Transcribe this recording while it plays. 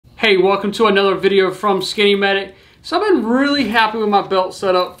Hey, welcome to another video from SkinnyMedic. So I've been really happy with my belt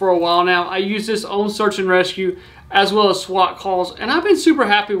setup for a while now. I use this on search and rescue as well as SWAT calls, and I've been super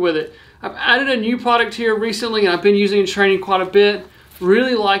happy with it. I've added a new product here recently, and I've been using it in training quite a bit.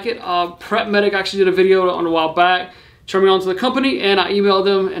 Really like it. PrepMedic actually did a video on a while back, turned me on to the company, and I emailed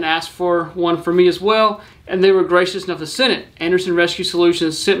them and asked for one for me as well, and they were gracious enough to send it. Anderson Rescue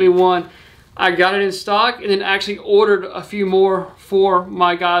Solutions sent me one. I got it in stock and then actually ordered a few more for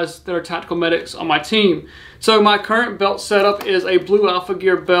my guys that are tactical medics on my team. So my current belt setup is a blue Alpha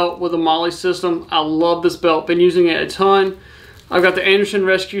Gear belt with a MOLLE system. I love this belt, been using it a ton. I've got the Anderson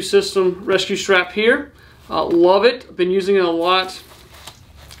Rescue System rescue strap here. Love it, been using it a lot.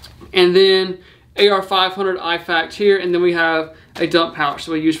 And then AR 500 IFACT here, and then we have a dump pouch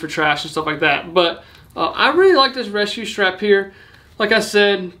that we use for trash and stuff like that. But I really like this rescue strap here. Like I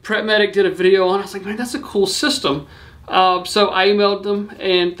said, PrepMedic did a video on it. I was like, man, that's a cool system. So I emailed them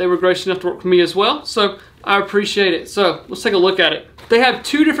and they were gracious enough to work with me as well. So I appreciate it. So let's take a look at it. They have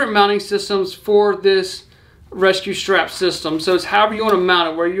two different mounting systems for this rescue strap system. So it's however you want to mount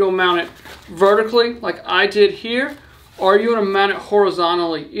it, where you'll mount it vertically like I did here, or you want to mount it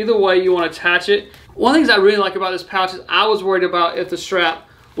horizontally. Either way you want to attach it. One of the things I really like about this pouch is I was worried about if the strap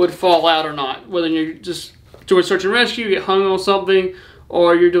would fall out or not. Whether you're just doing search and rescue, you get hung on something,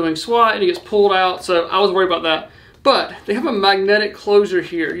 or you're doing SWAT and it gets pulled out. So I was worried about that. But they have a magnetic closure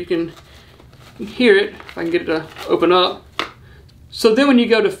here. You can hear it, if I can get it to open up. So then when you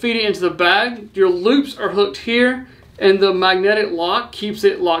go to feed it into the bag, your loops are hooked here, and the magnetic lock keeps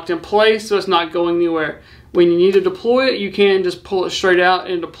it locked in place so it's not going anywhere. When you need to deploy it, you can just pull it straight out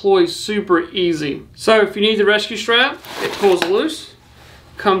and it deploys super easy. So if you need the rescue strap, it pulls loose,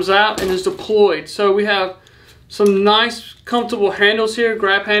 comes out, and is deployed. So we have some nice comfortable handles here,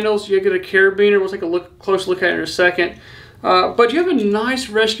 grab handles. You get a carabiner, we'll take a close look at it in a second. But you have a nice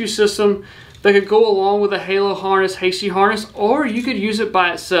rescue system that could go along with a halo harness, hasty harness, or you could use it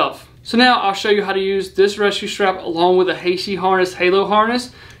by itself. So now I'll show you how to use this rescue strap along with a hasty harness, halo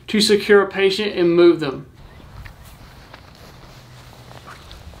harness to secure a patient and move them.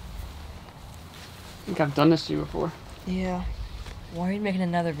 I think I've done this to you before. Yeah. Why are you making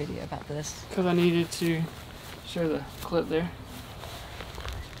another video about this? Because I needed to show the clip there.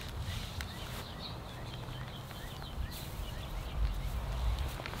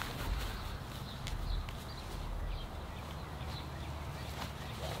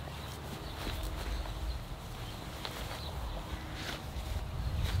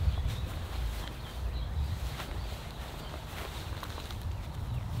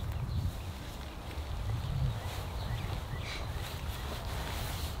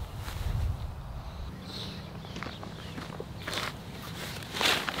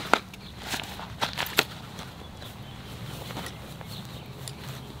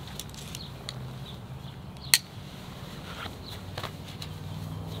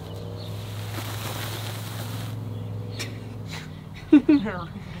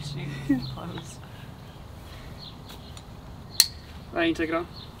 I need to take it off.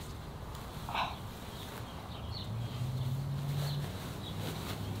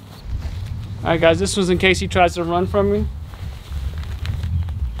 Alright guys, this was in case he tries to run from me.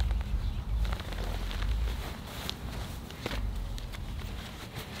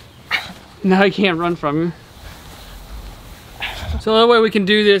 Now he can't run from me. So the other way we can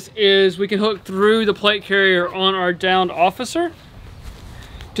do this is we can hook through the plate carrier on our downed officer.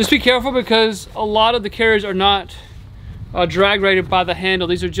 Just be careful because a lot of the carriers are not drag rated by the handle.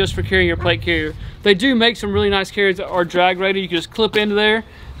 These are just for carrying your plate carrier. They do make some really nice carriers that are drag rated. You can just clip into there,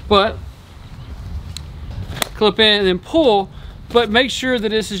 but clip in and then pull, but make sure that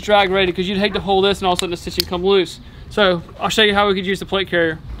this is drag rated because you'd hate to hold this and all of a sudden the stitching come loose. So I'll show you how we could use the plate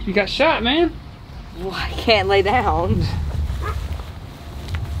carrier. You got shot, man. Well, I can't lay down.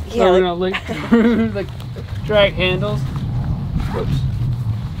 Yeah, so we're gonna look through the drag handles. Whoops.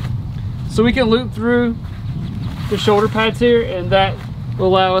 So we can loop through the shoulder pads here, and that will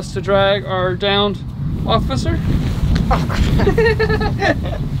allow us to drag our downed officer. Can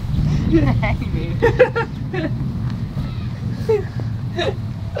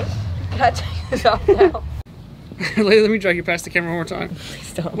I take this off now? Let me drag you past the camera one more time.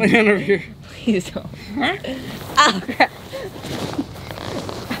 Please don't. Lay down over here. Please don't. Alright. Oh, crap.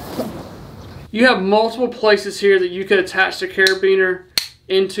 You have multiple places here that you could attach the carabiner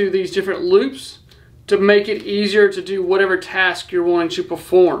into these different loops to make it easier to do whatever task you're wanting to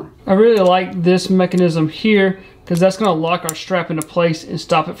perform. I really like this mechanism here because that's going to lock our strap into place and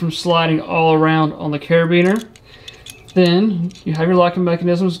stop it from sliding all around on the carabiner. Then you have your locking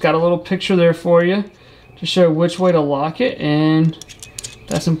mechanisms. Got a little picture there for you to show which way to lock it, and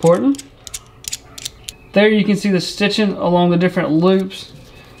That's important. There you can see the stitching along the different loops.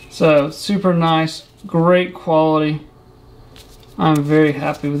 So super nice, great quality. I'm very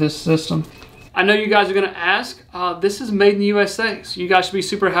happy with this system. I know you guys are gonna ask, this is made in the USA, so you guys should be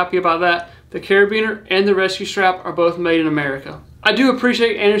super happy about that. The carabiner and the rescue strap are both made in America. I do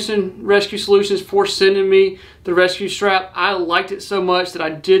appreciate Anderson Rescue Solutions for sending me the rescue strap. I liked it so much that I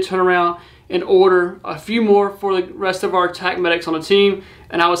did turn around and order a few more for the rest of our TAC medics on the team,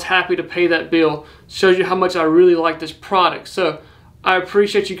 and I was happy to pay that bill. Shows you how much I really like this product. So I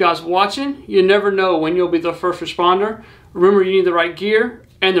appreciate you guys watching. You never know when you'll be the first responder. Remember, you need the right gear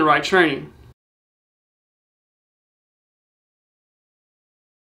and the right training.